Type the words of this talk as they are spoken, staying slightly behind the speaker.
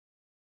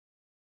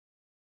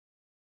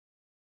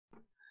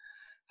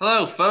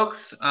Hello,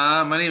 folks.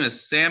 My name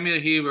is Samuel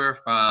Huber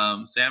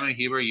from Samuel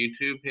Huber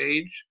YouTube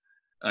page,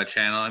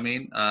 channel.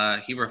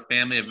 Huber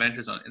Family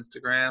Adventures on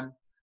Instagram,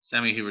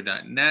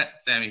 SamuelHuber.net,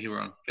 Samuel Huber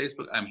on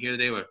Facebook. I'm here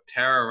today with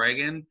Tara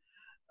Regan,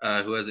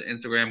 who has an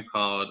Instagram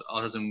called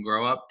Autism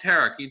Grow Up.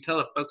 Tara, can you tell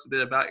the folks a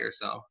bit about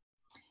yourself?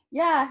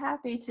 Yeah,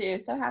 happy to.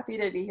 So happy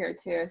to be here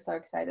too. So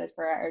excited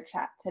for our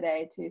chat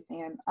today too,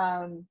 Sam.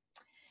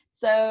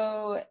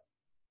 So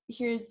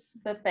here's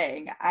the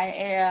thing. I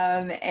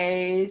am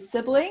a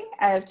sibling.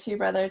 I have two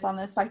brothers on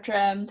the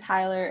spectrum,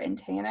 Tyler and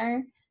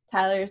Tanner.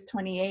 Tyler's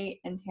 28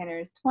 and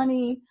Tanner's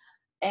 20.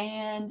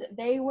 And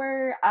they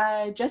were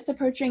just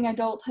approaching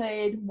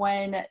adulthood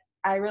when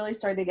I really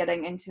started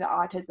getting into the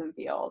autism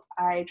field.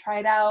 I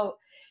tried out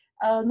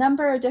a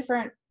number of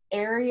different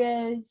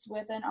areas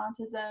within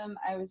autism.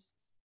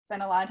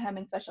 Spent a lot of time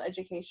in special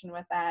education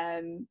with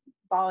them,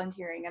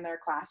 volunteering in their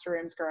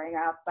classrooms growing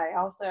up. But I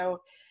also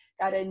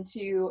got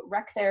into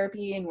rec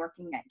therapy and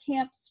working at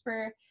camps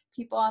for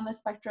people on the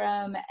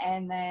spectrum,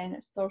 and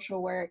then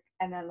social work.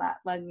 And then that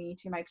led me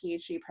to my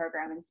PhD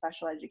program in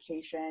special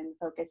education,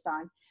 focused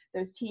on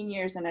those teen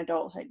years and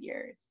adulthood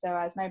years. So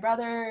as my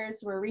brothers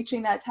were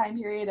reaching that time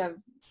period of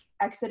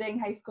exiting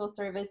high school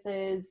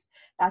services,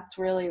 that's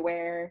really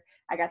where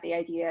I got the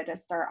idea to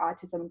start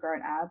Autism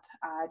Grown Up,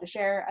 to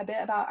share a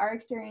bit about our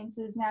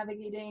experiences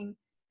navigating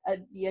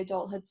the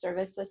adulthood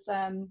service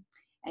system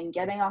and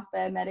getting off the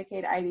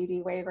Medicaid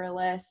IDD waiver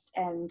list.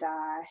 And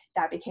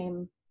that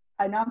became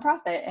a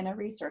nonprofit and a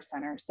resource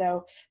center.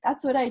 So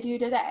that's what I do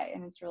today,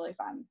 and it's really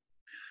fun.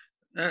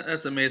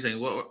 That's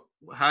amazing.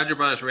 How did your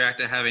brothers react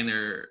to having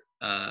their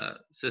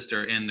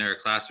sister in their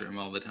classroom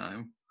all the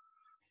time?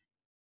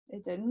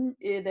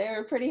 They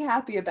were pretty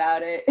happy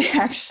about it,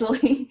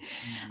 actually.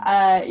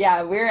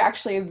 Yeah, we're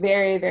actually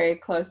very, very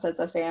close as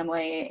a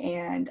family,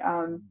 and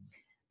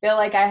feel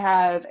like I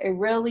have a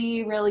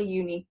really, really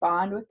unique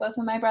bond with both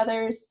of my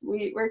brothers.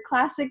 We're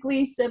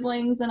classically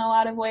siblings in a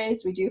lot of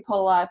ways. We do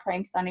pull a lot of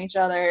pranks on each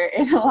other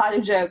and a lot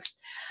of jokes,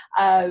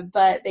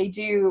 but I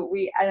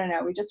don't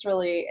know, we just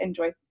really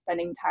enjoy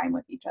spending time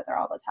with each other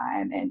all the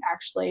time. And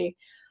actually,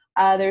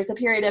 there's a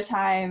period of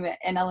time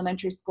in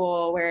elementary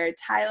school where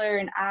Tyler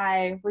and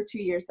I were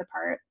 2 years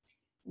apart.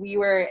 We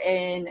were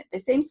in the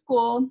same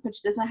school,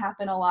 which doesn't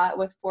happen a lot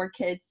with 4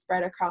 kids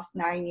spread across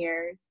 9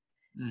 years.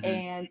 Mm-hmm.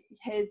 And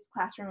his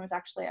classroom was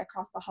actually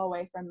across the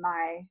hallway from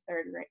my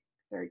third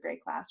grade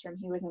classroom.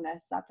 He was in a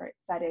separate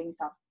setting,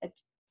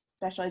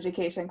 special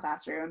education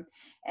classroom.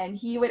 And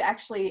he would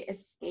actually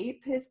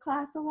escape his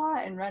class a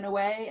lot and run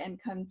away and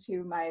come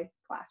to my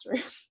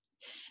classroom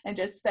and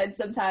just spend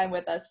some time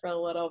with us for a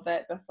little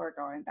bit before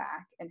going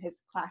back. And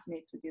his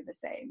classmates would do the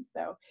same.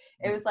 So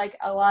it was like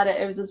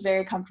it was just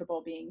very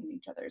comfortable being in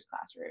each other's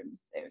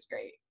classrooms. It was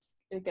great.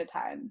 It was a good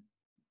time.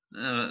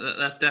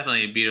 That's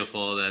definitely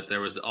beautiful that there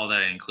was all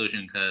that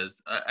inclusion,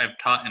 because I've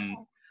taught in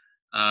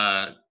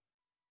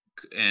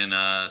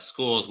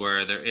schools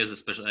where there is a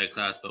special ed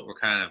class, but we're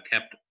kind of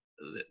kept,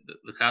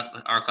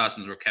 our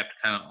classrooms were kept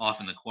kind of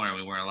off in the corner.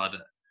 We weren't allowed to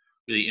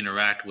really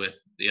interact with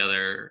the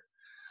other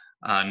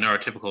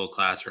neurotypical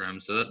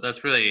classrooms. So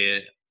that's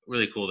really,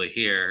 really cool to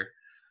hear.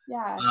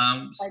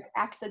 Yeah, like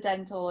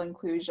accidental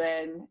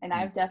inclusion. And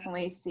I've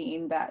definitely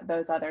seen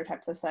those other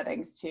types of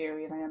settings too,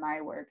 even in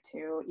my work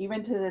too,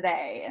 even to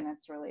today. And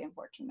it's really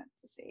unfortunate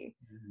to see.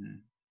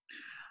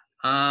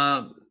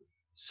 Mm-hmm.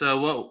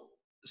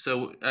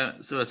 So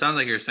it sounds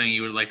like you're saying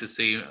you would like to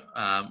see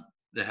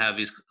to have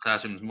these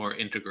classrooms more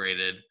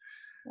integrated.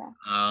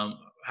 Yeah.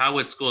 How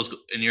would schools,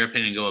 in your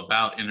opinion, go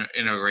about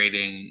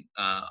integrating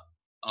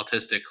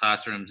autistic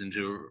classrooms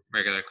into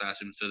regular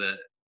classrooms so that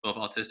both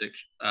autistic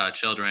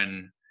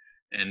children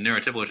and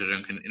neurotypical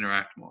children can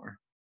interact more?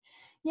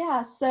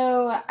 Yeah,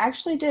 so I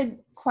actually did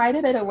quite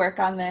a bit of work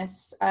on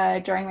this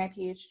during my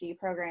PhD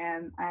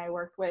program. I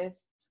worked with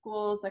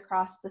schools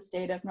across the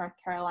state of North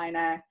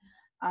Carolina,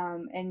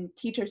 and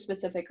teachers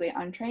specifically,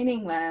 on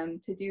training them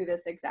to do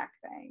this exact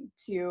thing,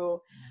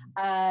 to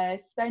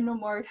spend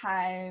more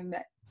time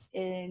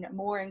in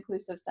more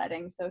inclusive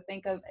settings. So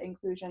think of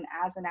inclusion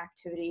as an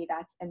activity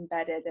that's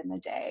embedded in the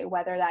day,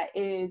 whether that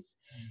is,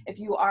 if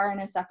you are in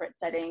a separate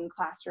setting,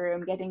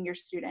 classroom, getting your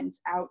students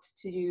out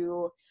to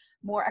do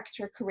more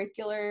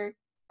extracurricular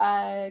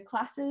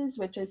classes,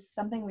 which is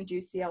something we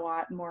do see a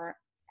lot more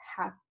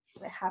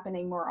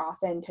happening more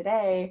often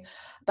today,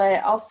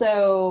 but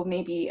also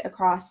maybe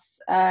across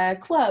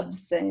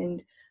clubs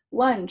and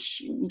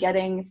lunch.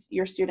 Getting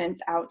your students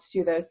out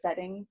to those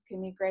settings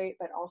can be great,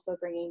 but also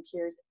bringing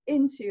peers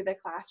into the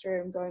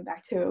classroom, going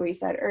back to what we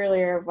said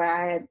earlier of what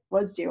I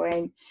was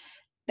doing,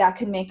 that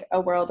can make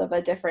a world of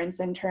a difference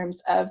in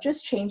terms of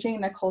just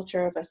changing the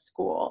culture of a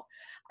school.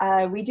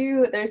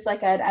 There's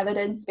like an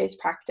evidence-based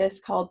practice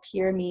called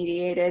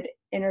peer-mediated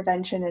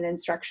intervention and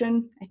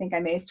instruction. I think I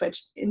may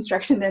switch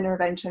instruction and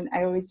intervention.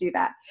 I always do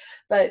that.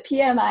 But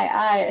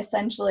PMII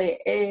essentially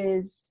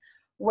is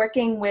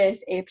working with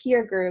a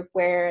peer group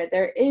where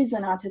there is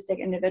an autistic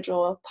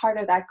individual part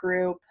of that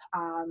group,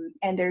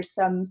 and there's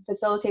some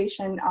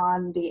facilitation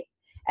on the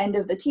end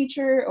of the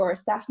teacher or a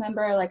staff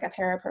member, like a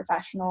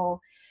paraprofessional,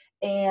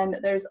 And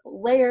there's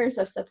layers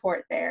of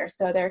support there.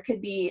 So there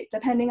could be,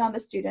 depending on the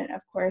student,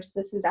 of course,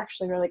 this is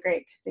actually really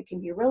great because it can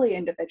be really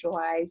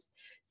individualized.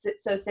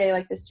 So say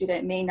like the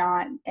student may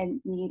not and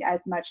need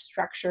as much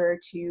structure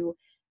to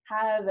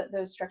have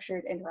those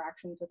structured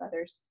interactions with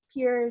other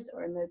peers,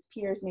 or those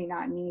peers may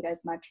not need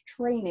as much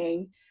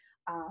training.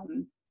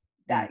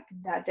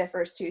 That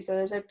differs too. So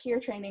there's a peer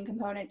training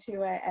component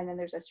to it, and then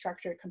there's a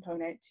structured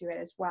component to it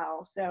as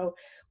well. So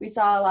we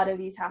saw a lot of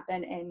these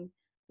happen in,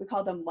 we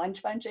call them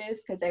lunch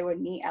bunches, because they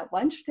would meet at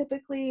lunch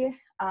typically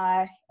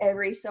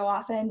every so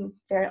often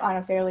on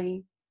a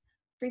fairly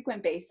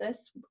frequent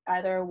basis,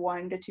 either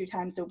 1 to 2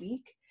 times a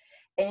week.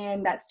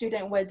 And that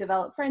student would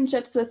develop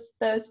friendships with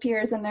those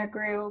peers in their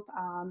group.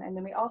 And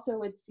then we also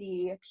would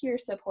see peer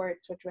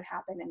supports, which would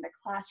happen in the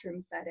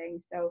classroom setting.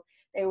 So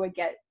they would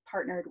get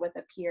partnered with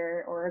a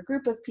peer or a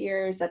group of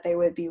peers that they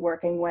would be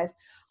working with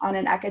on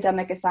an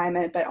academic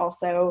assignment, but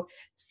also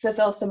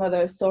fulfill some of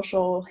those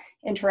social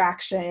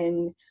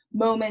interaction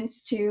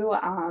moments too,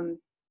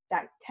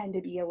 that tend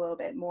to be a little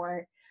bit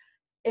more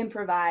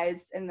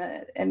improvised in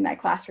that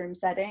classroom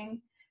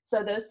setting.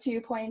 So those 2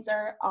 points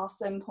are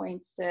awesome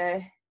points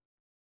to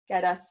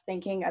get us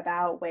thinking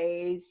about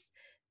ways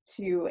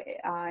to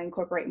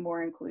incorporate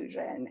more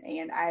inclusion.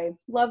 And I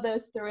love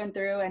those through and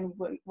through. And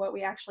what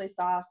we actually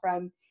saw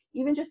from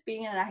even just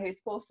being in a high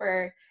school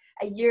for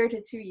a year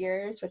to 2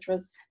 years, which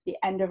was the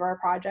end of our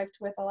project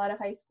with a lot of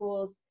high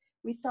schools,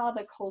 we saw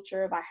the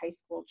culture of a high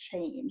school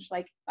change.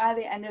 Like by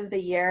the end of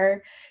the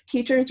year,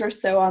 teachers were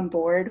so on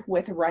board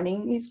with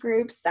running these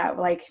groups that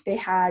like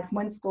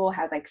one school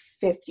had like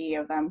 50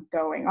 of them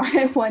going on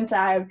at one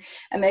time,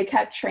 and they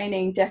kept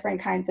training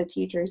different kinds of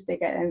teachers to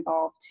get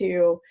involved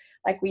too.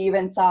 Like we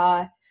even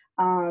saw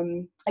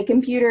a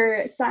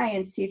computer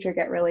science teacher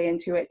get really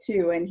into it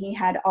too, and he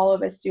had all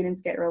of his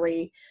students get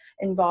really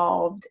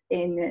involved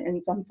in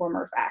some form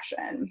or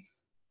fashion.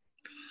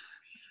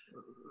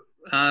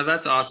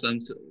 That's awesome.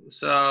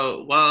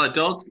 So while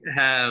adults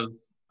have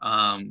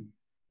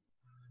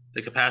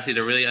the capacity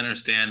to really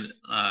understand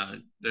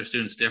their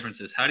students'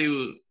 differences, how do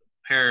you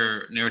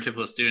prepare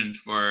neurotypical students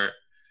for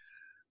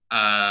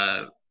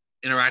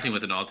interacting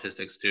with an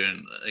autistic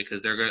student?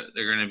 Because they're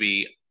going to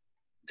be,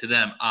 to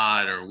them,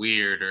 odd or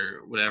weird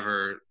or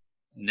whatever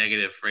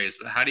negative phrase.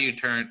 But how do you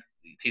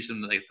teach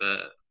them like the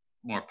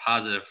more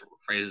positive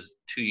phrases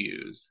to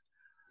use?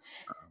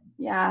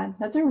 Yeah,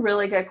 that's a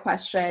really good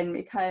question,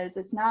 because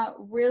it's not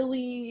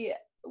really,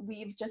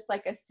 we've just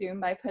like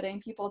assumed by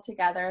putting people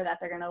together that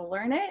they're going to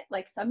learn it.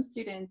 Like some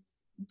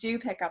students do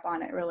pick up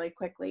on it really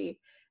quickly,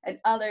 and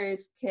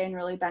others can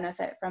really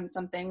benefit from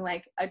something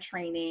like a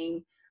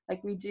training.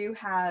 Like we do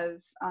have,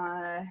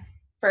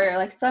 for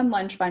like some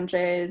lunch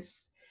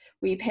bunches,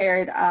 we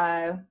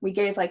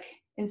gave like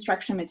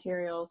instruction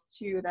materials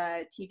to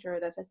the teacher,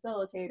 the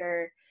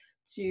facilitator,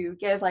 to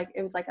give like,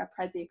 it was like a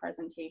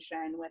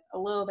presentation with a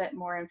little bit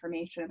more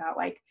information about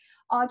like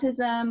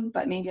autism,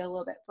 but maybe a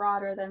little bit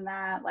broader than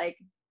that, like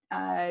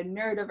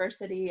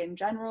neurodiversity in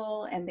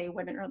general. And they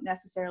wouldn't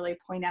necessarily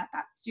point out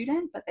that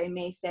student, but they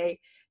may say,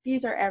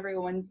 these are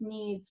everyone's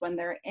needs when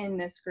they're in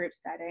this group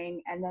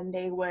setting. And then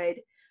they would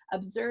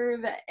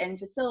observe and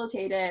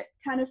facilitate it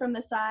kind of from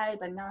the side,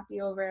 but not be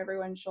over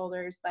everyone's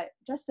shoulders, but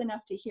just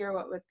enough to hear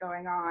what was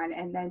going on,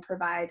 and then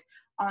provide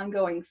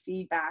ongoing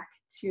feedback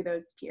to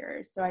those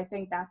peers. So I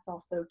think that's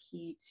also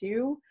key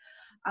too,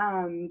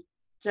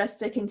 just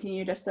to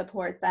continue to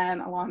support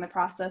them along the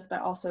process,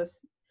 but also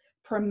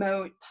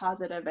promote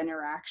positive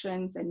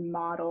interactions and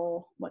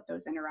model what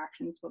those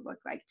interactions would look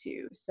like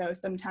too. So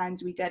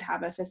sometimes we did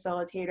have a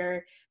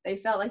facilitator, they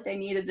felt like they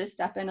needed to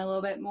step in a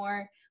little bit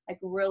more, like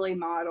really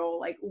model,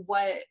 like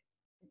what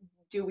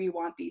do we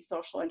want these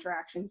social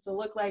interactions to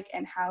look like,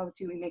 and how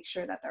do we make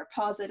sure that they're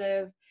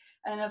positive?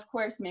 And of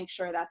course, make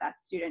sure that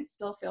that student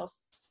still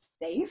feels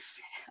safe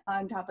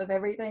on top of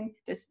everything,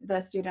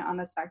 the student on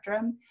the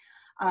spectrum.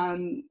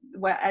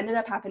 What ended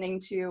up happening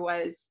too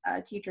was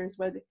teachers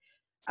would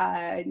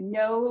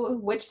know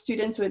which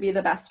students would be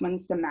the best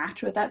ones to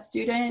match with that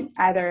student.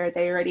 Either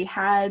they already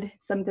had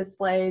some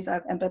displays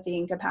of empathy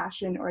and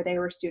compassion, or they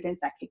were students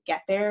that could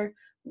get there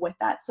with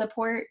that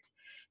support.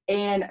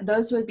 And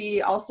those would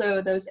be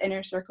also those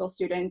inner circle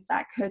students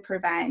that could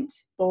prevent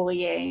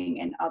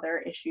bullying and other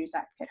issues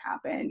that could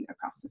happen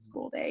across the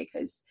school day.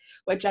 Because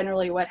what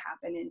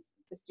happened is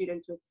the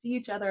students would see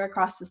each other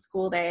across the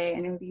school day,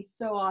 and it would be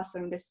so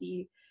awesome to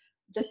see,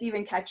 just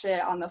even catch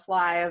it on the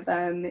fly of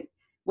them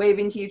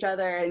waving to each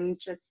other and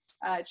just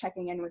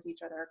checking in with each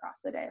other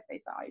across the day if they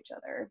saw each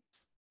other.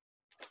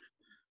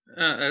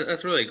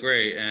 That's really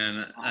great,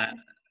 and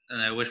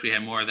I wish we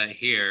had more of that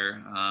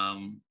here.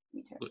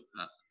 Me too.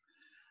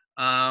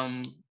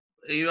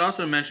 You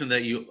also mentioned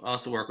that you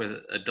also work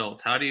with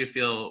adults. How do you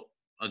feel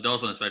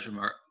adults on the spectrum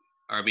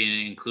are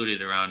being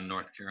included around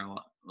North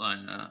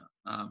Carolina?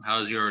 How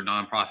does your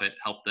nonprofit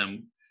help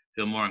them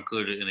feel more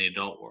included in the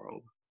adult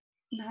world?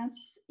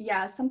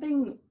 That's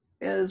something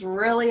is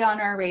really on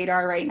our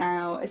radar right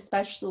now,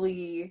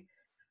 especially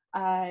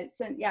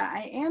since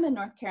I am in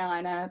North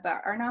Carolina,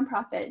 but our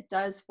nonprofit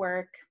does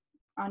work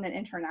on an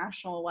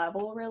international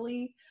level,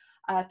 really.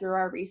 Through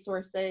our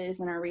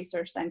resources and our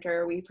research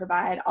center, we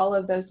provide all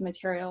of those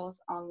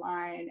materials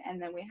online, and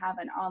then we have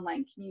an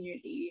online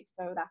community.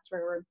 So that's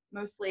where we're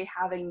mostly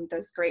having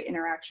those great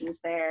interactions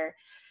there.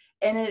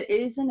 And it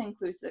is an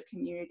inclusive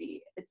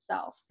community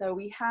itself. So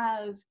we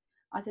have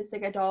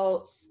autistic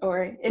adults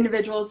or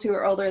individuals who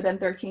are older than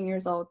 13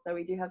 years old. So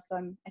we do have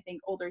some, I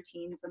think, older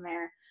teens in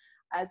there,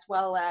 as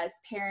well as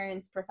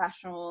parents,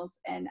 professionals,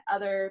 and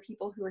other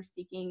people who are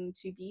seeking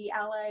to be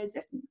allies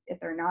if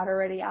they're not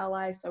already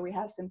allies. So we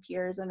have some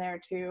peers in there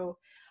too.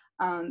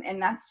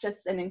 And that's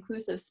just an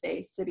inclusive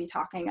space to be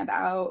talking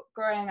about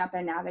growing up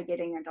and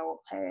navigating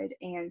adulthood.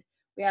 And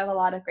we have a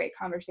lot of great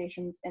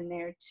conversations in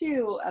there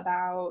too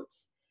about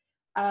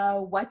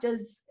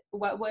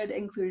what would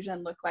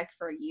inclusion look like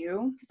for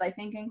you? Because I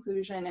think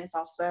inclusion is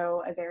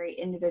also a very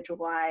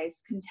individualized,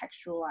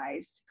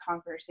 contextualized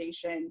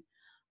conversation.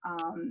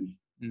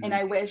 And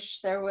I wish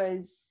there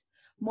was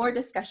more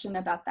discussion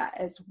about that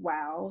as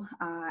well.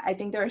 I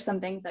think there are some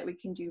things that we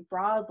can do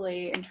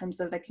broadly in terms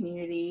of the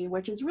community,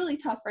 which is really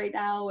tough right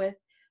now with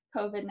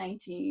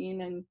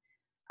COVID-19 and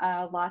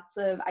lots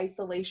of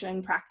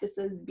isolation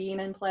practices being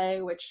in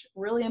play, which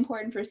really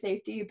important for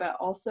safety, but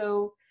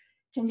also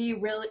can be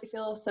really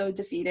feel so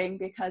defeating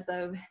because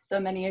of so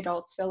many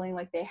adults feeling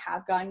like they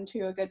have gotten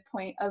to a good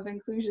point of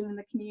inclusion in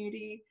the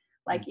community.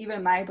 Like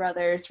even my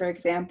brothers, for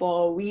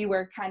example, we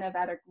were kind of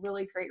at a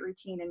really great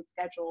routine and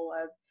schedule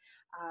of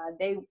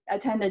they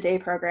attend a day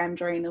program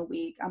during the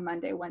week on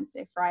Monday,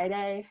 Wednesday,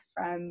 Friday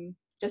from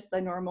just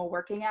the normal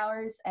working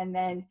hours. And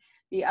then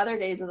the other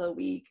days of the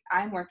week,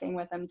 I'm working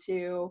with them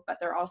too, but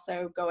they're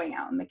also going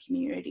out in the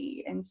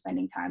community and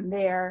spending time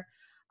there,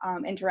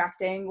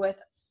 interacting with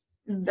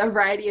a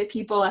variety of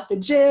people at the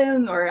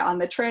gym or on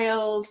the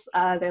trails.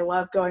 They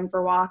love going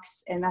for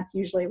walks, and that's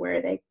usually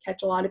where they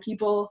catch a lot of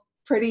people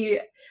pretty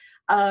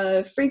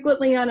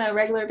frequently on a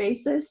regular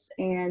basis.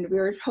 And we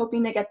were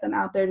hoping to get them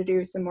out there to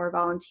do some more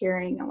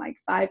volunteering on like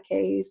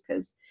 5Ks,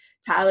 because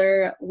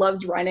Tyler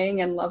loves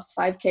running and loves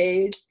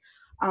 5Ks,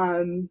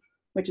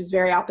 which is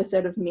very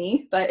opposite of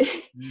me, but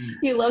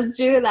he loves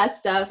doing that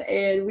stuff.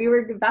 And we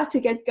were about to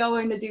get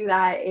going to do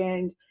that,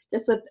 and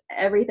just with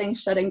everything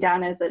shutting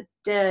down as it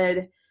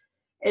did,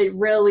 it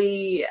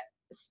really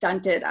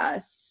stunted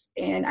us.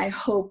 And I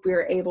hope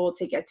we're able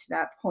to get to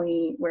that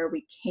point where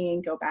we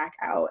can go back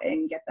out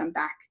and get them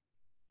back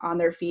on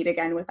their feet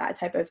again with that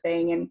type of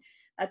thing. And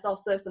that's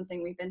also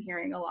something we've been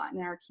hearing a lot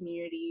in our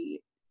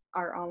community,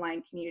 our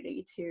online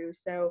community too.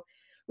 So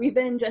we've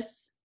been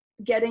just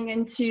getting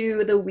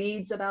into the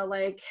weeds about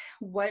like,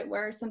 what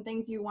are some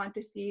things you want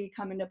to see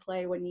come into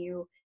play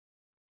when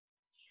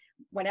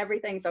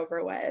everything's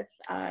over with?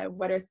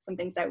 What are some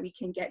things that we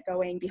can get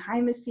going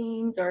behind the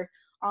scenes or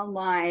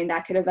online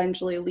that could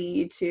eventually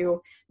lead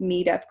to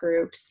meetup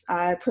groups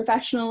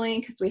professionally?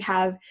 Because we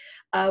have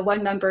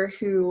one member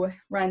who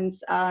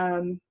runs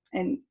an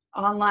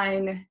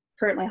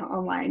currently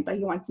online, but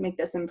he wants to make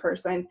this in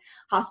person,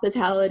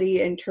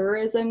 hospitality and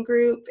tourism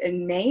group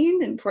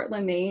in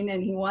Portland, Maine.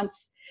 And he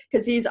wants,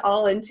 because he's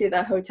all into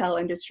the hotel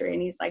industry,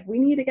 and he's like, we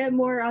need to get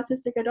more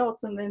autistic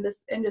adults in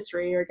this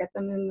industry or get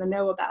them in the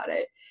know about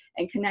it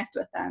and connect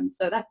with them.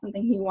 So that's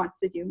something he wants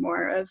to do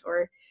more of,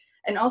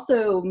 and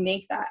also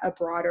make that a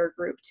broader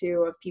group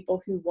too of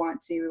people who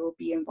want to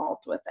be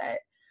involved with it.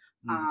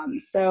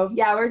 So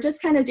yeah, we're just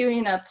kind of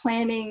doing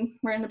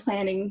we're in the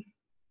planning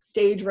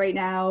stage right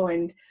now,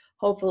 and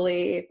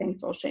hopefully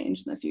things will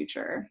change in the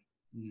future.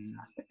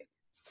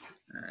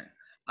 All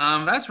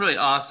right. That's really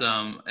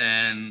awesome.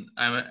 And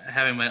I'm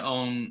having my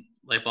own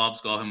light bulbs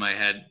go off in my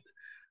head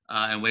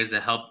and ways to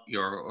help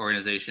your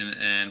organization.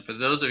 And for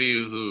those of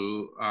you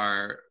who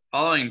are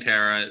following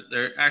Tara,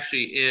 there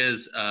actually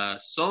is a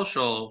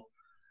social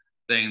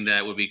thing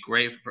that would be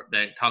great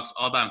that talks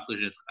all about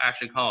inclusion. It's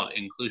actually called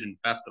Inclusion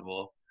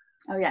Festival.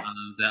 Oh yes.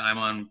 That I'm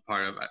on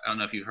part of. I don't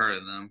know if you've heard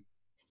of them.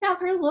 Yeah, I've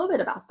heard a little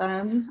bit about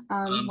them.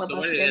 So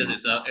what it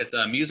is, it's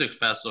a music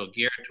festival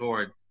geared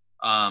towards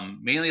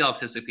mainly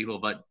autistic people,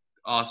 but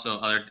also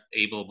other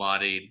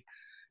able-bodied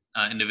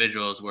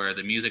individuals, where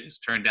the music is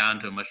turned down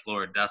to a much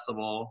lower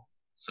decibel.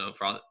 So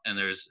and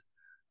there's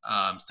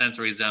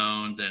sensory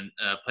zones and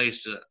a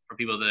place for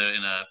people to,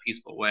 in a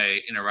peaceful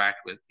way, interact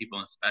with people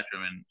on the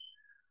spectrum and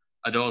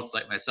adults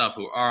like myself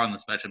who are on the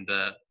spectrum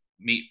to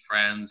meet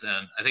friends.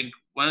 And I think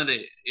one of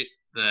the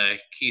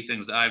key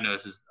things that I've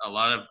noticed is a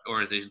lot of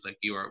organizations like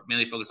you are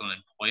mainly focused on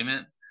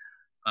employment,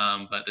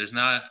 but there's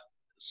not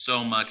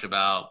so much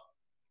about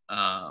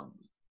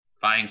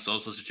finding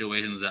social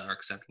situations that are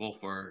acceptable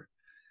for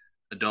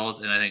adults.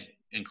 And I think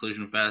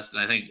Inclusion Fest,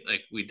 and I think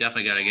like we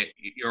definitely got to get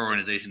your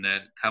organization to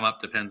come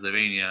up to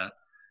Pennsylvania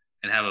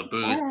and have a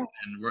booth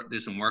and do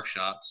some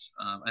workshops.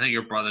 I think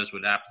your brothers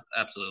would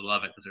absolutely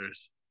love it, because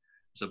there's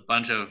a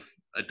bunch of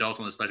adults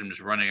on the spectrum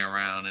just running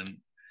around and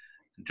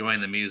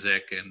enjoying the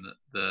music and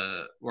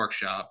the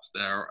workshops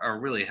that are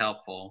really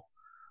helpful.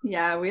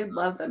 Yeah, we'd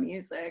love the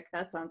music.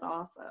 That sounds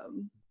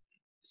awesome.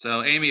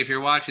 So Amy, if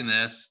you're watching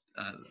this,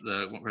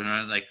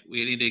 Like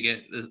we need to get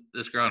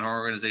this girl and her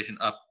organization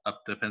up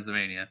to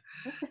Pennsylvania.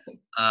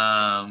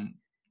 Um,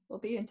 We'll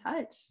be in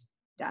touch.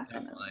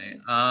 definitely.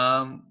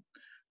 Definitely.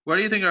 What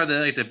do you think are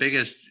the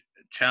biggest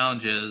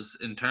challenges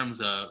in terms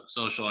of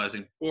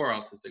socializing for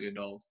autistic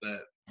adults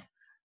that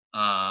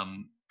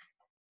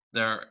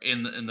they're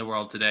in the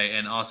world today,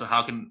 and also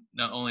how can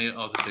not only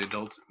autistic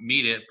adults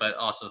meet it but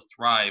also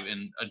thrive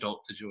in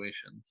adult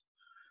situations?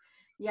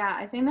 Yeah,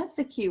 I think that's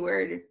the key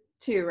word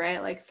too,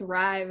 right? Like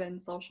thrive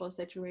in social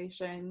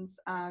situations.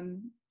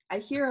 I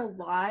hear a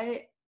lot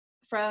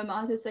from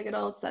autistic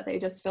adults that they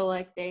just feel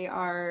like they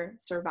are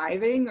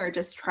surviving or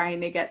just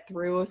trying to get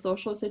through a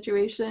social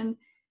situation,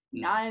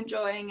 not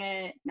enjoying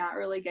it, not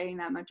really getting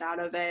that much out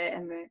of it,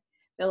 and they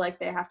feel like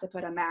they have to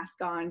put a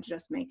mask on to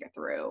just make it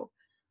through.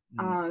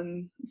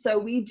 Mm. So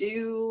we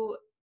do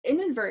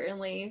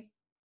inadvertently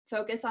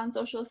focus on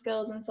social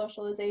skills and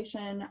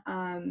socialization,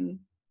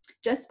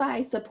 just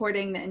by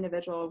supporting the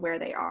individual where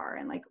they are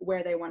and like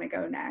where they want to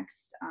go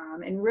next,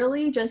 and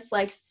really just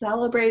like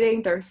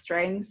celebrating their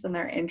strengths and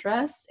their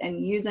interests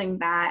and using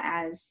that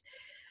as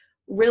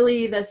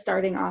really the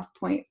starting off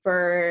point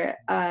for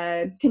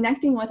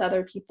connecting with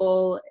other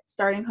people,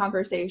 starting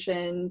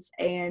conversations,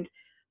 and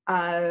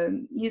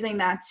using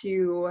that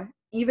to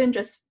even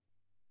just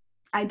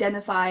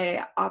identify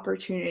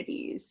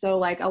opportunities. So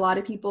like a lot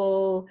of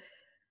people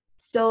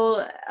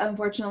still,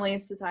 unfortunately,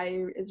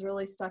 society is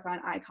really stuck on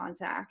eye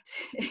contact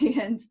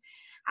and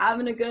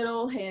having a good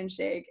old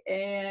handshake.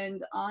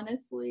 And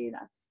honestly,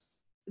 that's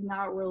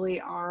not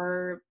really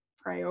our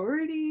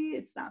priority.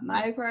 It's not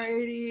my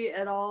priority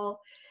at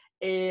all.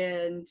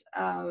 And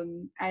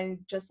I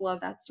just love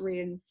that's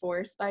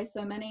reinforced by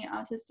so many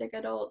autistic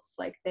adults.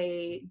 Like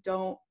they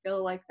don't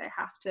feel like they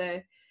have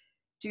to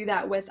do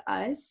that with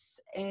us.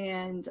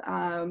 And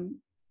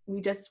we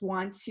just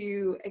want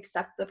to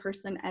accept the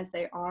person as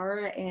they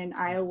are. And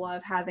I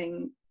love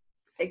having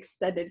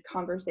extended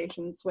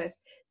conversations with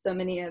so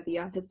many of the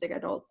autistic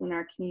adults in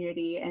our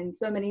community and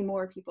so many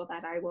more people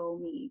that I will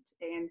meet.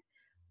 And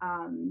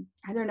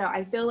I don't know,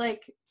 I feel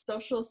like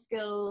social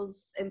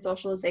skills and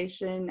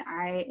socialization,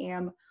 I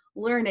am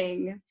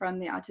learning from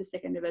the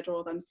autistic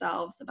individual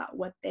themselves about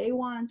what they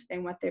want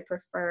and what they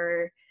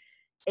prefer.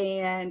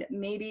 And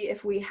maybe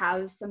if we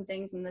have some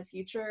things in the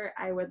future,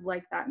 I would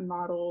like that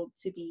model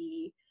to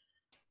be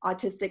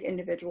autistic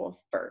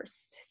individual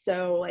first.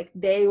 So like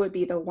they would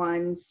be the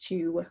ones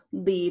to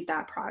lead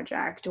that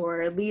project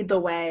or lead the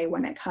way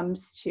when it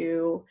comes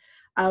to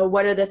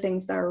what are the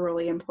things that are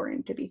really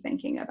important to be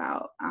thinking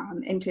about,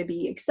 and to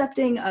be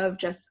accepting of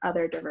just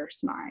other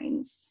diverse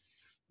minds.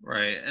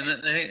 Right, and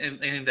I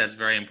think that's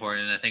very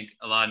important. And I think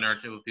a lot of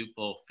neurotypical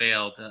people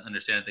fail to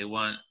understand that they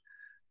want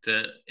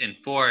to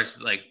enforce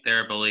like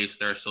their beliefs,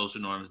 their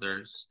social norms,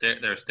 their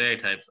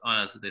stereotypes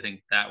on us because they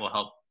think that will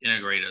help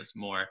integrate us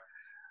more.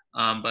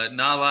 But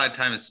not a lot of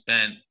time is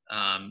spent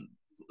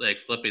like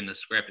flipping the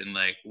script and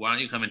like, why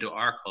don't you come into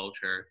our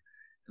culture?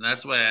 And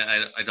that's why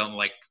I don't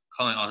like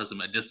calling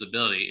autism a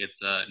disability.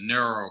 It's a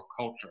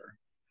neuroculture.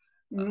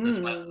 Mm,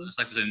 It's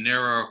like there's a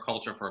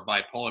neuroculture for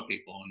bipolar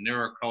people, a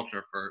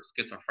neuroculture for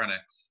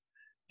schizophrenics,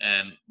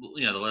 and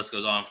the list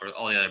goes on for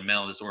all the other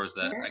mental disorders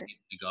that I sure. can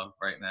think of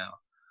right now.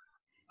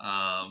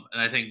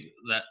 And I think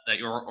that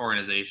your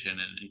organization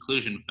and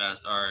Inclusion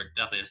Fest are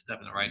definitely a step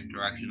in the right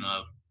direction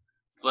of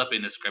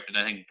flipping the script. And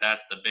I think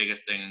that's the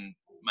biggest thing.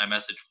 My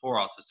message for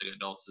autistic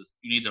adults is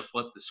you need to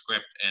flip the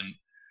script and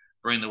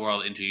bring the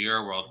world into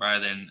your world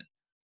rather than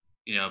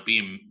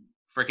being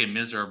freaking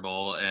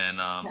miserable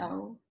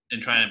No.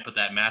 and trying to put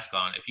that mask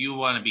on. If you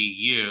want to be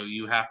you,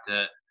 you have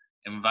to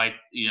invite,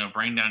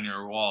 bring down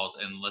your walls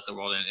and let the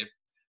world in. If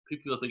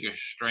people think you're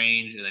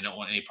strange and they don't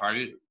want any part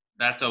of you,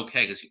 that's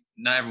okay because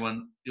not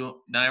everyone,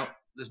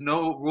 there's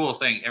no rule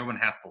saying everyone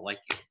has to like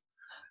you.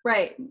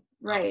 Right,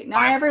 right. Not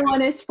Find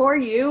everyone is for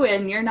you,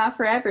 and you're not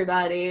for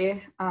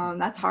everybody.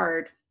 That's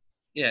hard.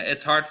 Yeah,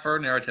 it's hard for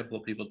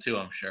neurotypical people too,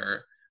 I'm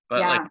sure.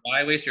 But like, Yeah.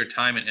 why waste your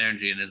time and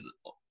energy? And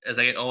as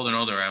I get older and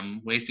older,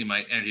 I'm wasting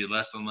my energy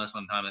less and less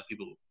on time that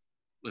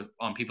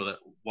on people that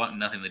want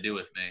nothing to do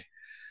with me.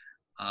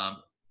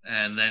 Um,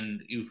 and then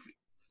you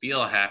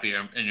feel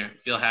happier, and you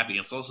feel happy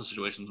in social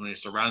situations when you're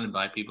surrounded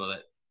by people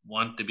that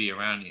want to be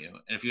around you.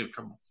 And if you have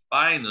trouble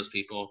finding those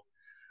people,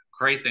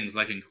 create things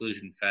like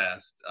Inclusion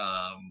Fest,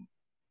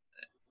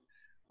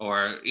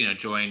 or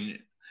join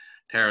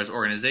Tara's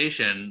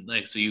organization,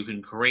 like so you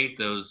can create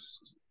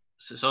those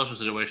social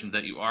situations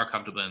that you are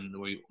comfortable in,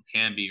 where you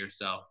can be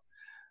yourself.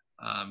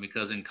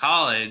 Because in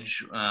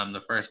college,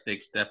 the first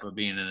big step of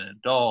being an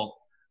adult,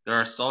 there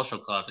are social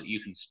clubs that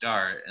you can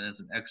start, and it's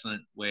an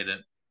excellent way to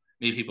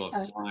meet people of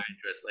similar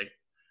interests. Like,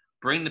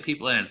 bring the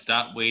people in.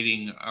 Stop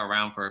waiting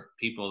around for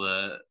people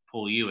to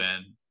pull you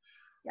in,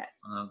 Yes.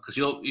 because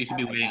you can I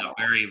be like waiting that a a lot.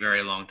 very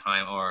very long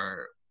time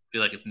or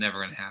feel like it's never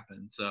going to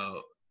happen.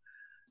 So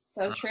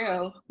So uh,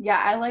 true.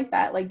 Yeah, I like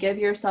that. Like, give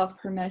yourself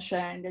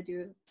permission to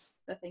do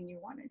the thing you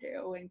want to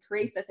do and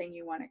create the thing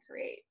you want to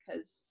create.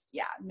 Because,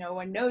 yeah, no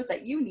one knows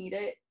that you need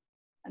it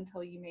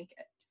until you make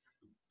it.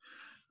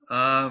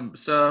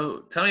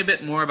 So tell me a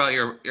bit more about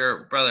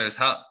your brothers.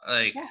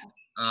 Yeah.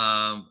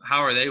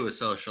 How are they with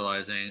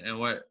socializing, and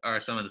what are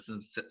some of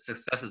the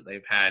successes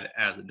they've had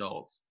as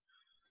adults?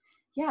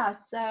 Yeah,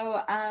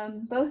 so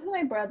both of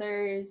my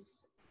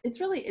brothers, it's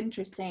really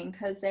interesting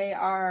because they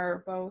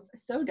are both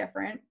so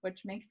different,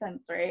 which makes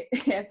sense, right?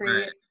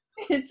 Right.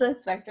 It's a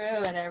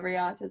spectrum, and every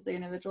autistic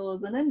individual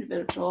is an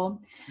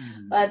individual.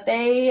 Mhm. But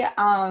they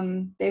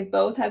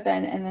both have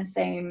been in the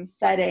same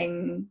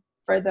setting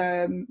for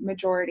the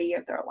majority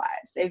of their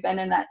lives. They've been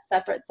in that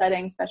separate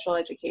setting, special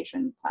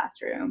education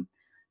classroom,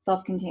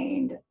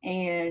 self-contained,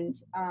 and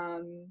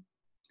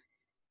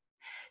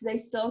they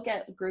still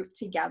get grouped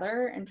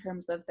together in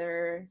terms of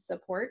their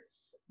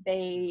supports.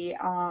 They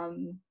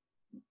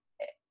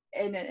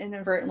and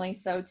inadvertently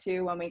so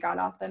too, when we got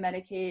off the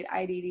Medicaid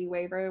IDD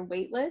waiver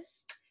wait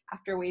list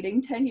after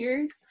waiting 10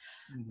 years,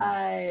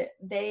 Mhm.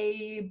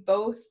 they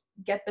both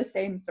get the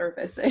same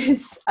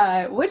services,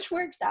 which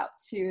works out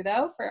too,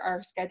 though, for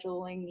our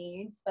scheduling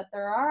needs. But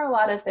there are a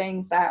lot of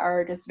things that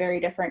are just very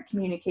different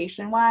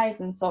communication wise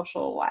and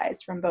social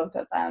wise from both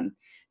of them.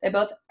 They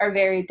both are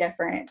very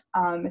different.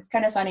 It's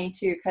kind of funny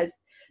too,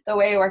 because the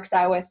way it works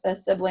out with the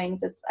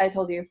siblings, I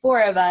told you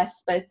 4 of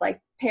us, but it's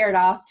like paired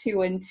off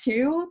 2 and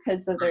 2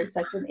 because there's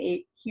such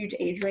a huge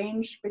age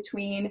range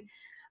between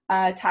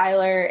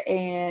Tyler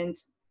and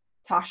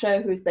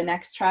Tasha, who's the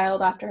next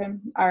child after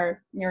him,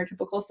 our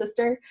neurotypical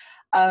sister.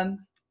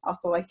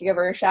 Also like to give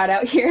her a shout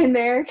out here and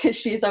there because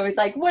she's always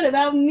like, what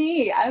about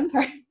me? I'm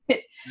part of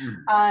it.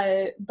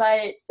 Mhm.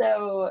 But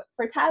so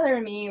for Tyler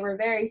and me, we're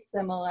very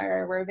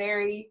similar. We're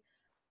very,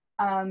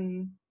 I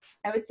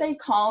would say,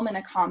 calm and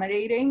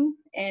accommodating.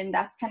 And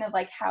that's kind of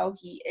like how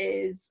he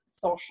is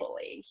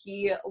socially.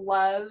 He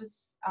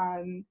loves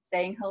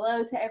saying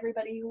hello to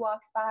everybody who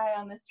walks by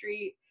on the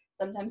street.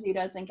 Sometimes he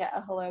doesn't get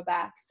a hello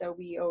back, so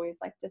we always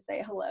like to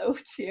say hello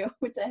to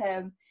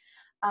him.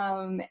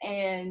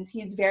 And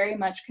he's very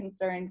much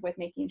concerned with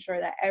making sure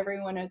that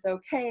everyone is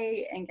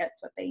okay and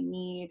gets what they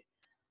need.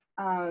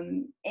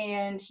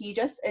 And he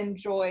just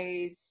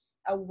enjoys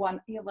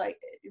he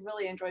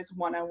really enjoys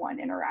one-on-one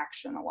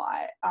interaction a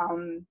lot.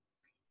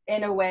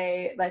 In a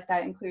way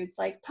that includes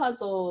like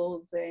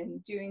puzzles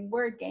and doing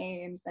word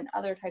games and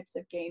other types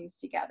of games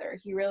together.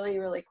 He really,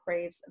 really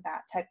craves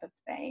that type of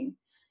thing.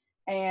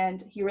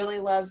 And he really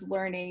loves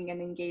learning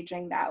and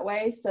engaging that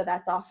way. So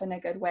that's often a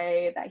good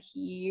way that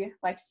he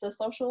likes to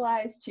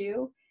socialize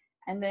too.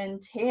 And then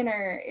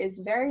Tanner is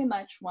very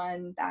much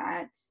one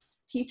that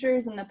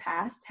teachers in the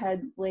past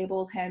had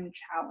labeled him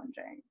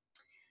challenging.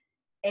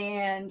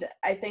 And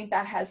I think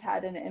that has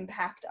had an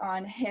impact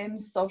on him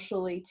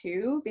socially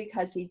too,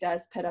 because he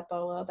does put up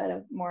a little bit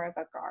of more of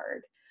a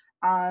guard.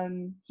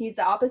 He's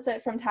the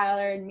opposite from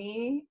Tyler and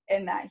me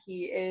in that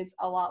he is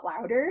a lot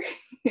louder.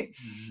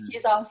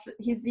 Mhm.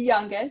 He's the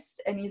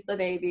youngest and he's the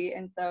baby,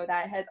 and so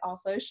that has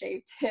also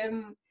shaped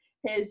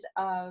his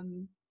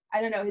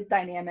I don't know, his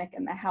dynamic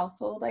in the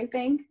household, I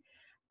think.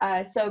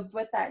 So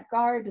with that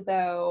guard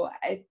though,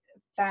 I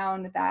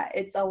found that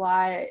it's a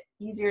lot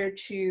easier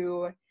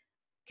to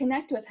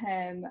connect with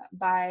him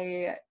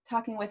by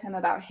talking with him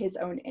about his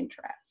own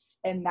interests,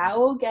 and that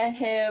will get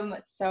him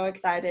so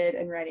excited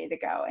and ready to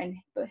go. And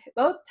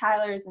both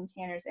Tyler's and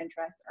Tanner's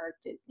interests are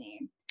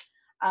Disney.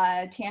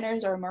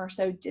 Tanner's are more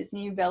so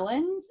Disney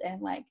villains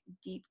and like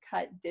deep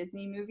cut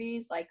Disney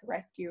movies like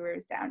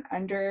Rescuers Down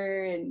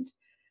Under and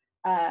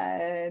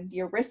the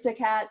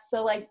Aristocats.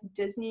 So like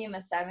Disney in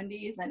the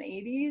 70s and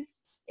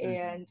 80s.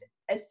 Mhm. And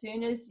as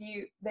soon as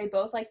they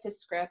both like to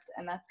script,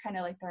 and that's kind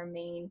of like their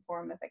main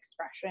form of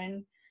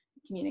expression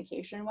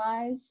communication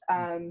wise.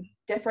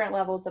 Different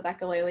levels of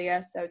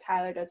echolalia. So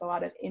Tyler does a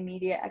lot of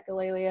immediate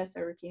echolalia,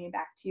 so repeating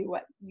back to you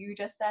what you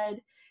just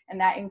said, and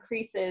that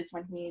increases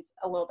when he's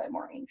a little bit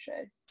more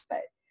anxious.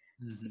 But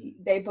Mhm.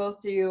 they both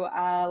do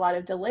a lot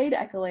of delayed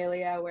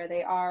echolalia where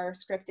they are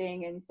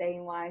scripting and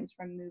saying lines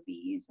from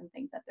movies and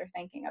things that they're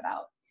thinking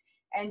about.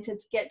 And to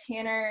get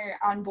Tanner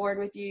on board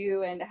with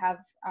you and to have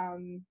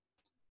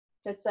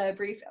just a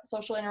brief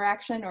social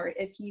interaction, or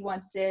if he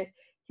wants to,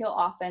 he'll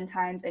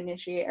oftentimes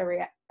initiate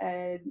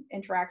an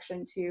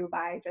interaction too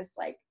by just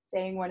like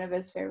saying one of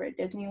his favorite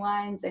Disney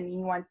lines, and he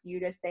wants you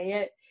to say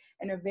it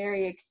in a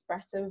very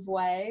expressive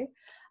way.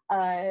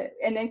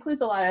 And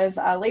includes a lot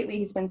of, lately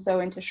he's been so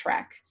into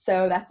Shrek.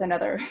 So that's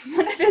another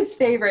one of his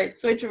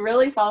favorites, which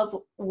really falls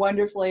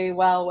wonderfully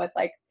well with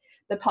like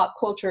the pop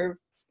culture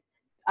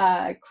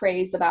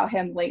craze about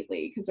him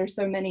lately, because there's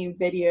so many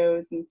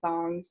videos and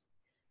songs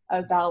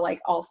about like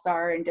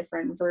All-Star in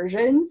different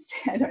versions.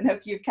 I don't know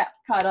if you've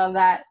caught on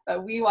that,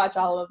 but we watch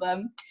all of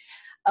them.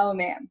 Oh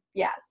man,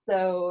 yeah.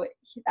 So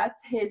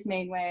that's his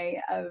main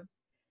way of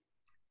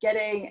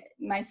getting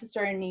my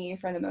sister and me,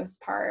 for the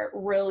most part,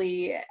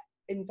 really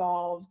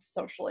involved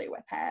socially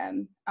with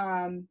him.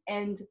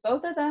 And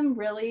both of them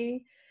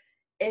really,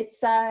 it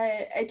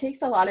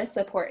takes a lot of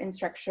support and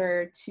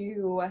structure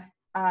to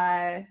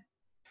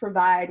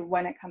provide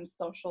when it comes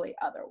socially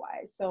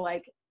otherwise. So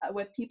like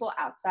with people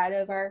outside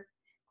of our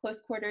close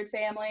quartered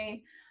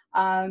family,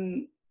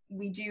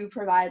 we do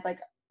provide like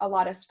a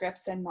lot of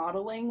scripts and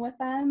modeling with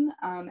them,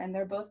 and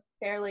they're both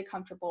fairly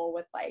comfortable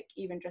with like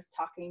even just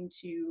talking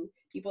to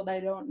people that I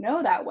don't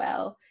know that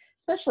well,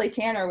 especially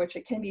Tanner, which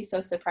it can be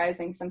so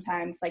surprising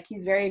sometimes. Like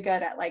he's very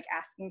good at like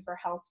asking for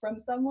help from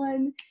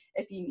someone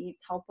if he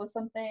needs help with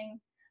something,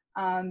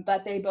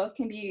 but they both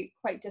can be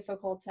quite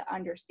difficult to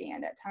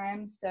understand at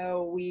times.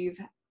 So we've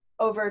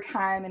over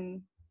time,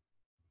 and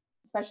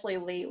especially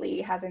lately,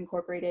 have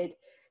incorporated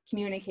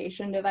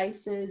communication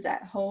devices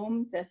at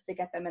home just to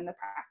get them in the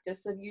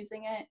practice of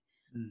using it.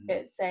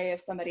 Say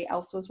if somebody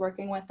else was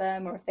working with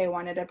them or if they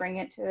wanted to bring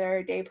it to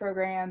their day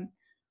program.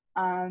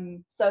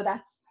 So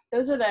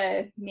those are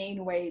the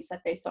main ways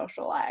that they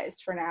socialize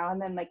for now.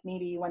 And then like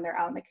maybe when they're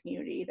out in the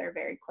community, they're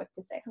very quick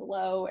to say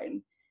hello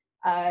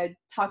and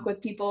talk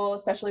with people,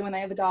 especially when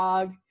they have a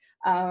dog.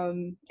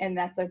 And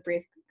that's a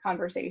brief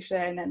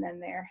conversation and then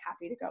they're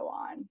happy to go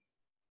on.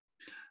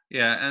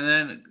 Yeah, and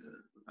then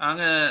I'm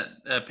gonna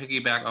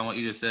piggyback on what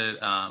you just said.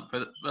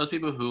 For those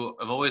people who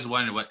have always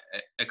wondered what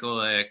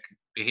echolalic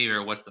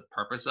behavior, what's the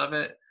purpose of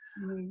it?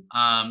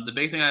 The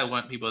big thing I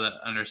want people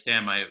to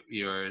understand, my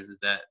viewers, is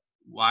that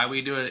why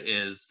we do it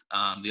is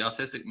the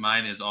autistic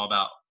mind is all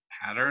about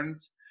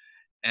patterns,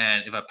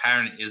 and if a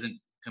pattern isn't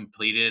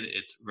completed,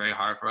 it's very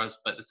hard for us.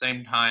 But at the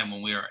same time,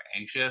 when we are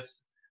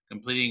anxious,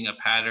 completing a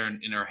pattern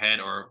in our head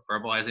or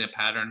verbalizing a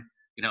pattern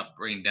can help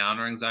bring down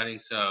our anxiety.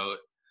 So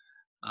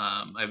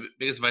my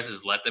biggest advice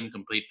is let them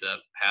complete the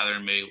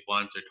pattern maybe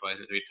once or twice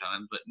or 3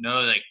 times, but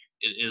know like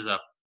it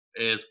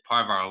is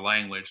part of our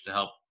language to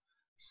help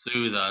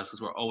soothe us because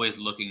we're always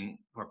looking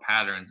for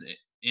patterns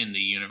in the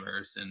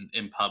universe and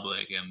in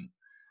public, and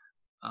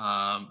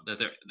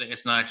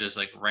it's not just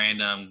like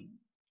random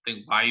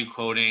thing. Why are you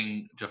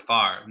quoting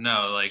Jafar?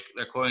 No, like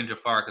they're quoting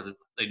Jafar because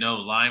they know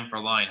line for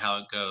line how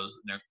it goes,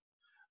 and they're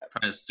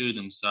trying to soothe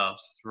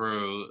themselves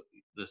through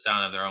the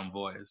sound of their own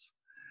voice.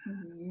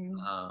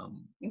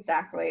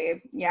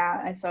 Exactly.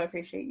 Yeah, I so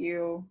appreciate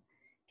you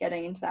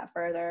getting into that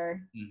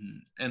further.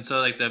 And so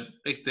like the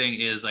big thing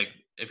is like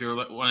if you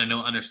want to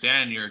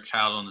understand your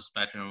child on the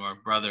spectrum or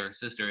brother or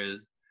sister,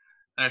 is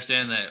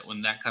understand that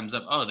when that comes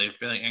up, oh, they're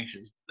feeling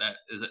anxious, that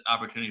is an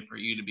opportunity for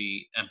you to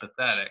be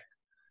empathetic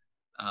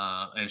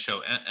and show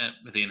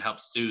empathy and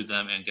help soothe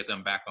them and get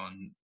them back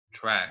on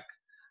track.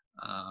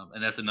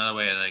 And that's another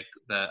way like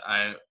that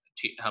I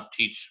help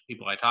teach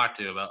people I talk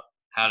to about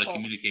how to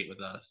communicate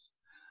with us.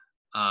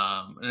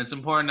 And it's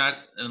important, not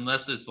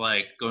unless it's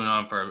like going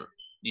on for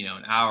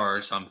an hour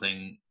or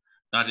something,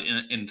 not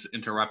to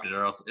interrupt it,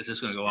 or else it's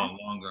just going to go on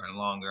longer and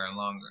longer and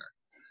longer.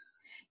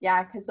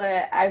 Yeah, because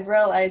I've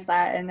realized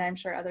that, and I'm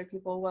sure other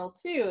people will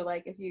too.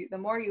 Like the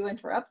more you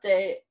interrupt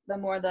it, the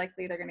more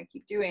likely they're going to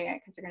keep doing it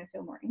because they're going to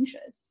feel more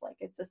anxious. Like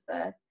it's just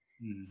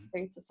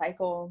it's a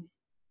cycle.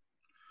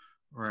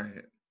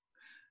 Right.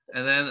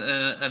 And then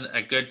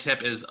a good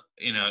tip is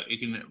you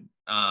can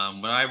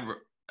what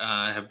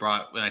I have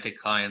brought when I take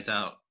clients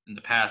out in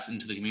the past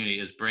into the community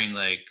is bring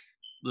like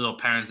little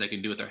patterns they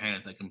can do with their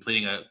hands, like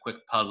completing a quick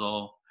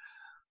puzzle,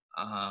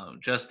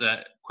 just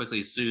to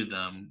quickly soothe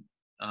them.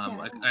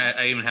 Like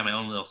I even have my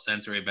own little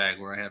sensory bag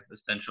where I have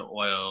essential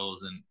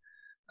oils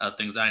and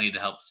things I need to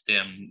help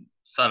stim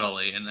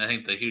subtly. And I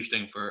think the huge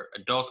thing for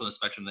adults on the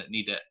spectrum that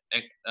need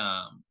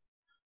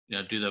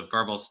to do the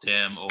verbal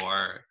stim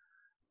or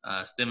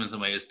stim in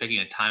some way is picking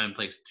a time and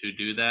place to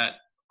do that,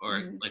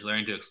 or like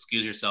learning to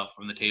excuse yourself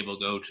from the table,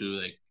 go to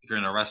like if you're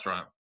in a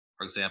restaurant,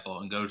 for example,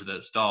 and go to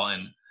the stall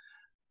and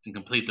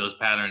complete those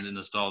patterns in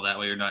the stall. That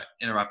way you're not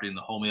interrupting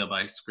the whole meal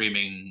by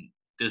screaming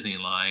Disney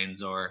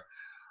lines or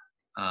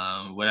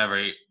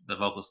whatever the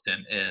vocal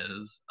stim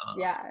is.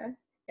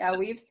 Yeah,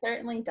 we've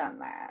certainly done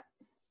that.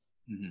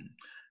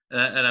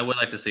 And I would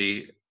like to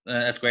see,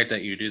 that's great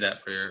that you do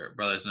that for your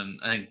brothers, and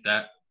I think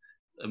that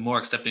more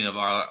accepting of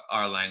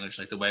our language,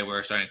 like the way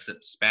we're starting to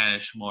accept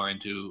Spanish more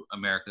into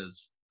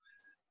America's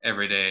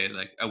everyday.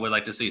 Like I would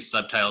like to see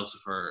subtitles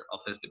for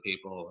autistic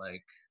people.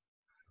 Like,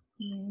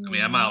 I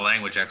mean, I'm not a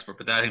language expert,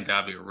 but I think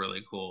that'd be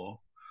really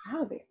cool. That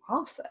would be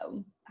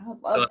awesome. I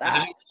would love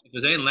that. If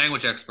there's any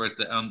language experts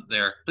that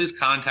there, please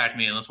contact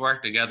me and let's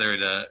work together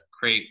to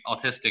create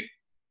autistic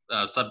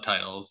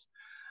subtitles.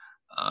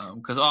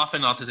 Because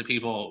often autistic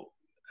people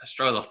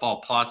struggle to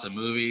follow plots of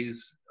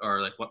movies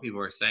or like what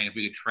people are saying. If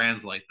we could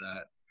translate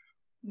that,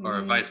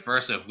 or vice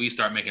versa, if we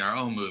start making our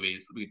own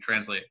movies, we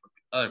translate it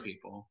for other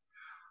people.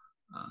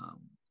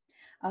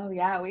 Oh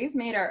yeah, we've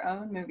made our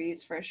own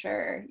movies for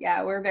sure.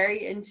 Yeah, we're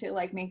very into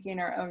like making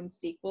our own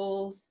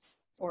sequels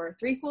or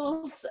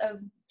threequels of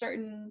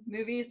certain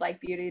movies,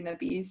 like Beauty and the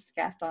Beast,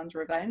 Gaston's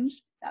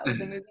Revenge. That was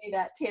a movie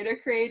that Tanner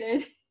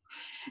created.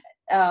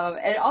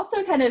 And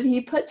also kind of he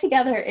put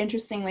together,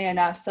 interestingly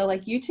enough, so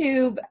like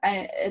YouTube,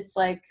 it's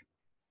like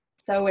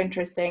so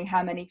interesting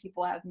how many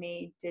people have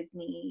made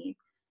Disney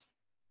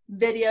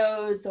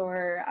videos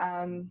or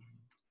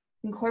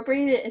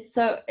incorporated it. It's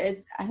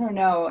I don't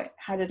know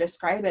how to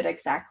describe it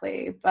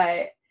exactly,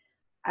 but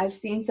I've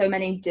seen so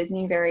many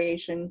Disney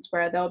variations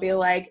where they'll be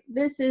like,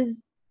 this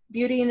is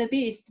Beauty and the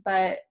Beast,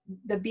 but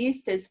the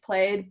Beast is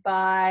played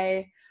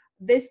by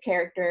this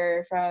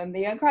character from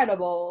The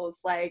Incredibles,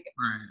 like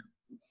Right.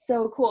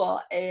 so cool.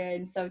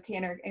 And so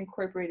Tanner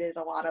incorporated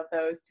a lot of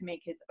those to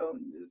make his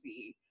own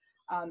movie.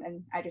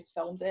 And I just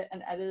filmed it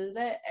and edited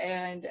it,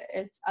 and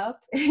it's up.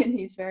 And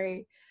he's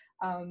very,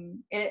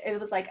 it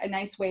was like a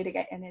nice way to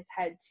get in his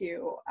head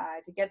too,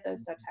 to get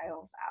those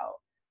subtitles out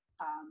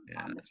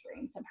Yeah. on the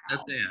screen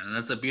somehow.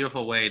 That's a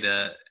beautiful way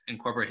to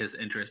incorporate his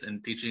interest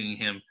in teaching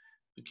him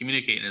to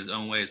communicate in his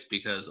own ways,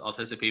 because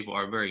autistic people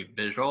are very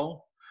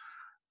visual.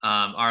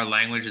 Our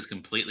language is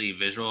completely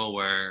visual,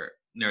 where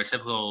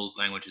neurotypical's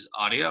language is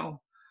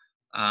audio.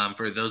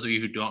 For those of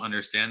you who don't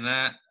understand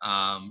that,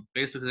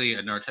 basically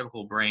a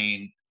neurotypical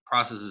brain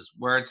processes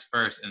words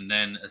first and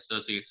then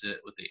associates it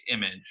with the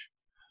image.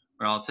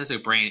 Where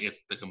autistic brain,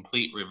 it's the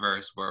complete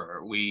reverse,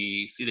 where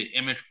we see the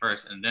image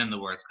first and then the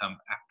words come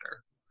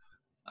after.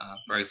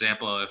 For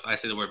example, if I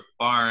say the word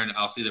barn,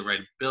 I'll see the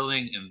red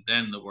building and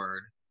then the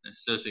word and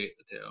associate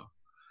the two.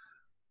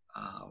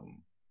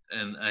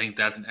 And I think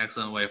that's an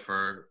excellent way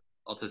for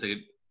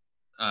autistic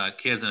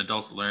kids and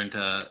adults to learn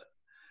to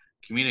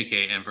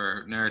communicate, and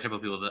for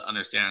neurotypical people to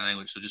understand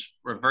language. So just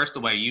reverse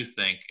the way you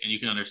think, and you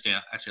can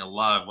understand actually a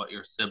lot of what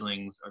your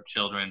siblings or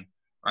children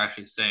are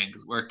actually saying.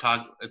 Because we're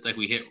talking, it's like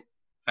we hit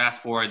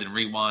fast forward and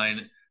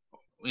rewind.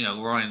 We're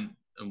going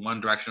in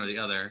one direction or the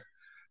other.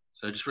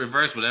 So just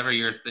reverse whatever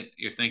you're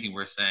thinking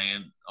we're saying,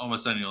 and all of a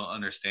sudden you'll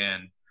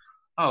understand.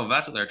 Oh,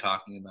 that's what they're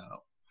talking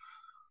about.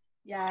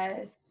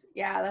 Yes.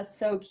 Yeah, that's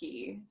so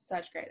key.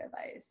 Such great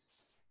advice.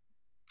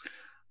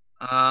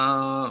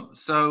 I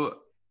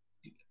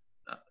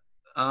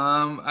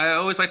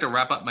always like to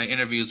wrap up my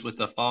interviews with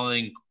the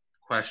following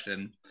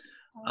question.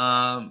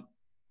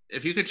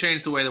 If you could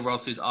change the way the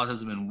world sees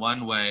autism in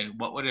one way,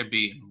 what would it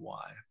be and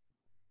why?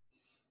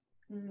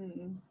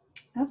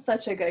 That's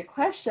such a good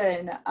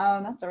question.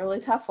 That's a really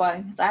tough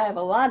one, because I have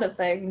a lot of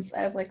things. I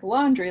have like a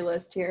laundry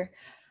list here.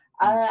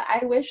 I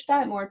wish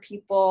that more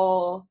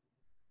people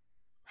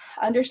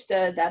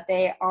understood that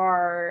they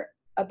are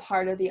a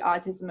part of the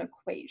autism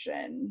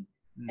equation,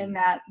 and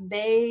that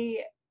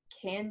they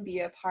can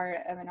be a part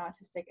of an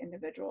autistic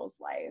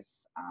individual's life.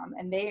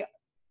 And they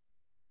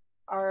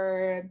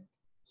are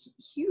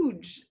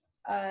huge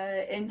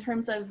in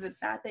terms of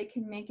that they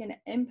can make an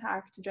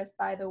impact just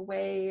by the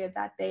way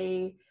that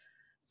they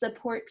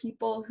support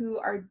people who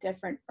are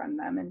different from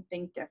them and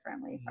think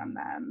differently from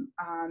them.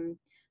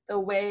 The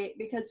way,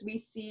 because we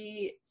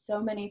see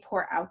so many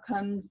poor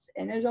outcomes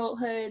in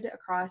adulthood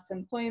across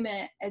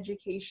employment,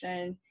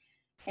 education,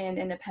 and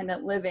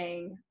independent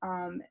living.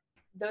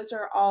 Those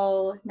are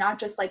all not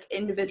just like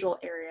individual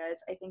areas.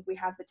 I think we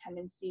have the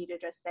tendency to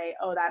just say,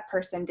 oh, that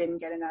person didn't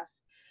get enough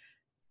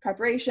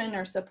preparation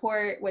or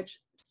support, which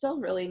still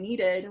really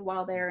needed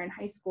while they're in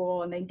high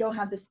school and they don't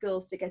have the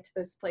skills to get to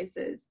those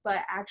places.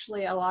 But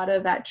actually a lot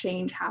of that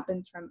change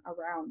happens from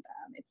around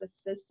them. It's a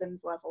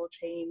systems level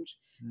change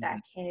that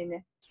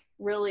can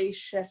really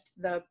shift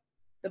the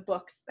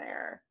books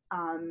there.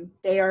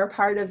 They are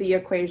part of the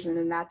equation,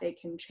 and that they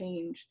can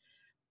change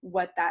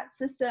what that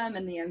system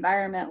and the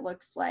environment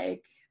looks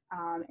like,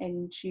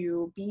 and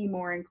to be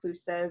more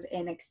inclusive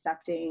and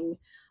accepting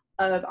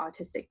of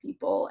autistic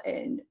people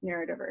and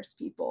neurodiverse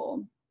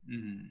people.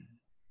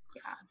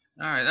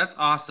 All right, that's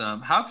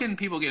awesome. How can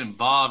people get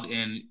involved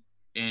in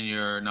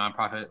your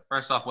nonprofit?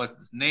 First off, what's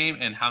its name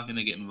and how can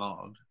they get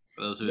involved?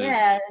 For those who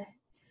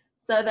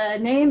So the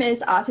name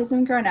is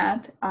Autism Grown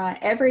Up.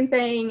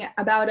 Everything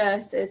about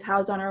us is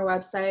housed on our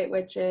website,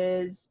 which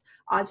is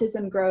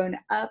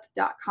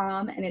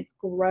autismgrownup.com, and it's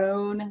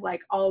grown,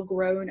 like all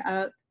grown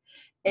up.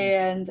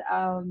 And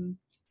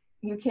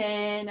you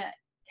can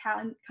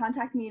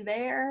contact me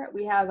there.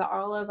 We have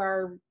all of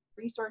our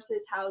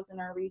resources housed in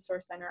our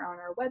resource center on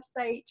our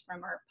website,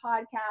 from our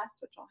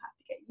podcast, which I'll have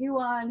to get you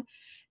on,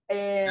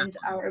 and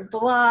our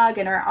blog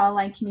and our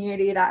online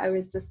community that I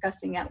was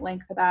discussing at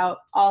length about,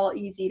 all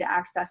easy to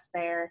access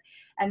there.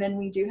 And then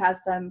we do have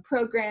some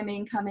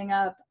programming coming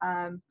up.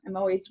 I'm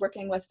always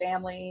working with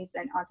families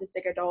and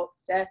autistic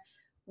adults to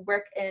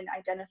work in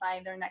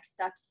identifying their next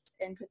steps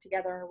and put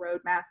together a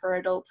roadmap for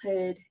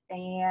adulthood.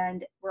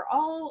 And we're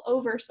all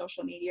over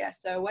social media.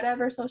 So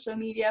whatever social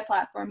media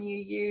platform you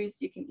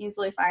use, you can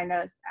easily find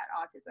us at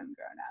Autism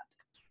Grown Up.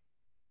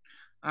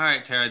 All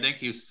right, Tara,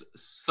 thank you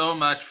so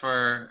much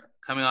for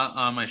coming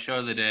on my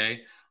show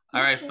today.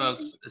 All right,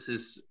 folks, this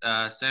is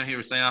Sam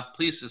here signing off.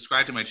 Please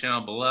subscribe to my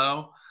channel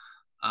below.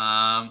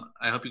 I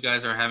hope you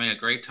guys are having a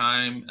great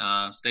time.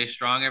 Stay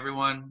strong,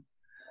 everyone.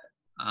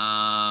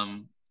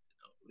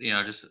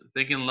 Just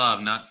think in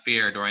love, not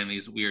fear during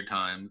these weird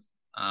times.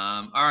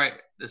 All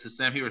right, this is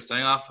Sam here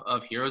signing off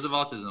of Heroes of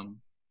Autism.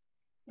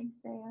 Thanks,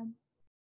 Sam.